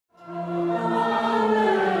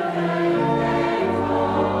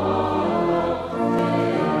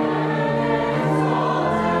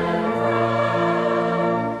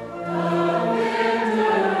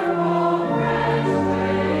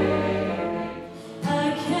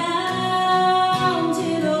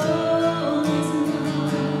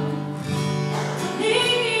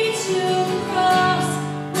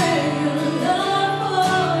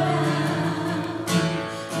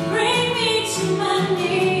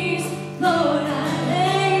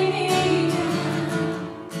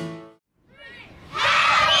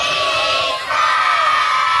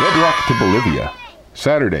to Bolivia.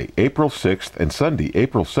 Saturday, April 6th and Sunday,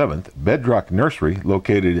 April 7th, Bedrock Nursery,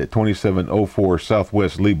 located at 2704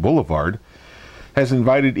 Southwest Lee Boulevard, has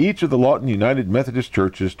invited each of the Lawton United Methodist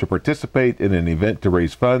Churches to participate in an event to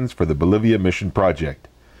raise funds for the Bolivia Mission Project.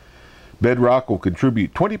 Bedrock will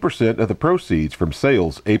contribute 20% of the proceeds from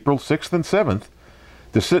sales April 6th and 7th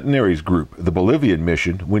to Centenary's group, the Bolivian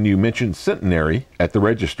Mission, when you mention Centenary at the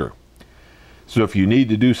register. So if you need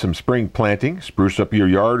to do some spring planting, spruce up your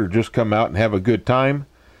yard, or just come out and have a good time,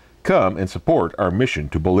 come and support our mission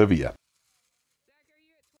to Bolivia.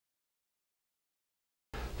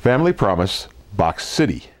 Family Promise, Box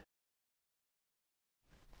City.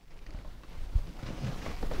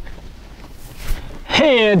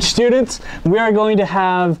 Hey Edge students, we are going to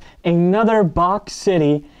have another Box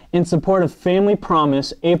City in support of Family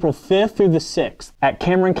Promise April 5th through the 6th at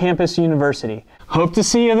Cameron Campus University. Hope to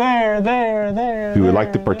see you there. If you would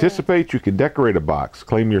like to participate, you can decorate a box,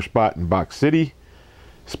 claim your spot in Box City,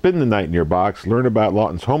 spend the night in your box, learn about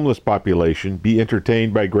Lawton's homeless population, be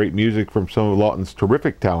entertained by great music from some of Lawton's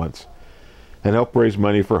terrific talents, and help raise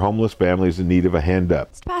money for homeless families in need of a hand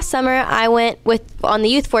up. This past summer, I went on the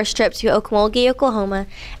Youth Force trip to Okmulgee, Oklahoma,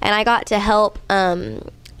 and I got to help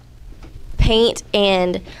paint,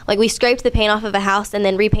 and we scraped the paint off of a house and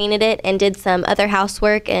then repainted it and did some other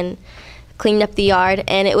housework and cleaned up the yard,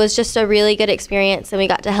 and it was just a really good experience, and we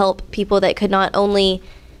got to help people that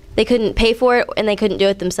they couldn't pay for it and they couldn't do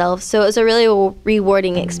it themselves, so it was a really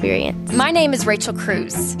rewarding experience. My name is Rachel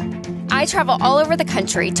Cruz. I travel all over the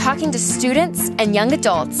country talking to students and young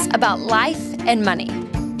adults about life and money.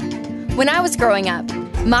 When I was growing up,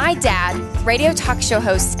 my dad, radio talk show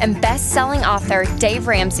host and best-selling author Dave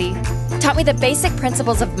Ramsey, taught me the basic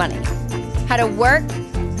principles of money: how to work,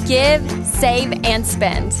 give, save, and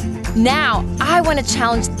spend. Now, I want to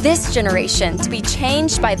challenge this generation to be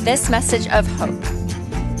changed by this message of hope.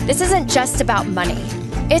 This isn't just about money,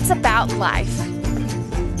 it's about life.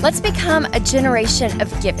 Let's become a generation of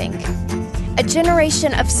giving, a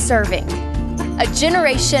generation of serving, a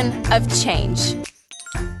generation of change.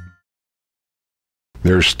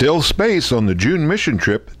 There's still space on the June mission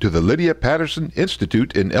trip to the Lydia Patterson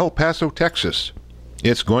Institute in El Paso, Texas.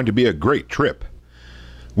 It's going to be a great trip.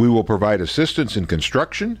 We will provide assistance in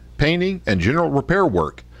construction, painting, and general repair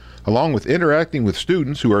work, along with interacting with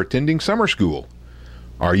students who are attending summer school.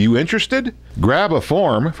 Are you interested? Grab a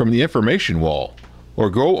form from the information wall, or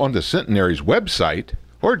go onto Centenary's website,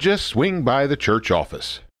 or just swing by the church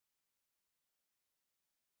office.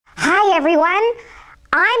 Hi everyone,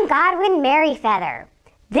 I'm Godwin Merryfeather.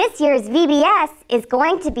 This year's VBS is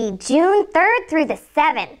going to be June 3rd through the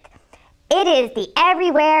 7th. It is the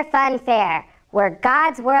Everywhere Fun Fair, where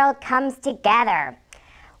God's world comes together.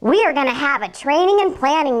 We are going to have a training and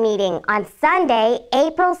planning meeting on Sunday,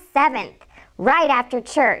 April 7th, right after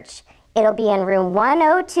church. It'll be in room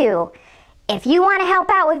 102. If you want to help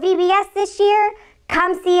out with VBS this year,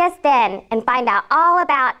 come see us then and find out all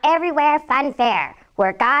about Everywhere Fun Fair,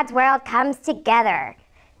 where God's world comes together.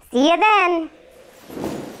 See you then.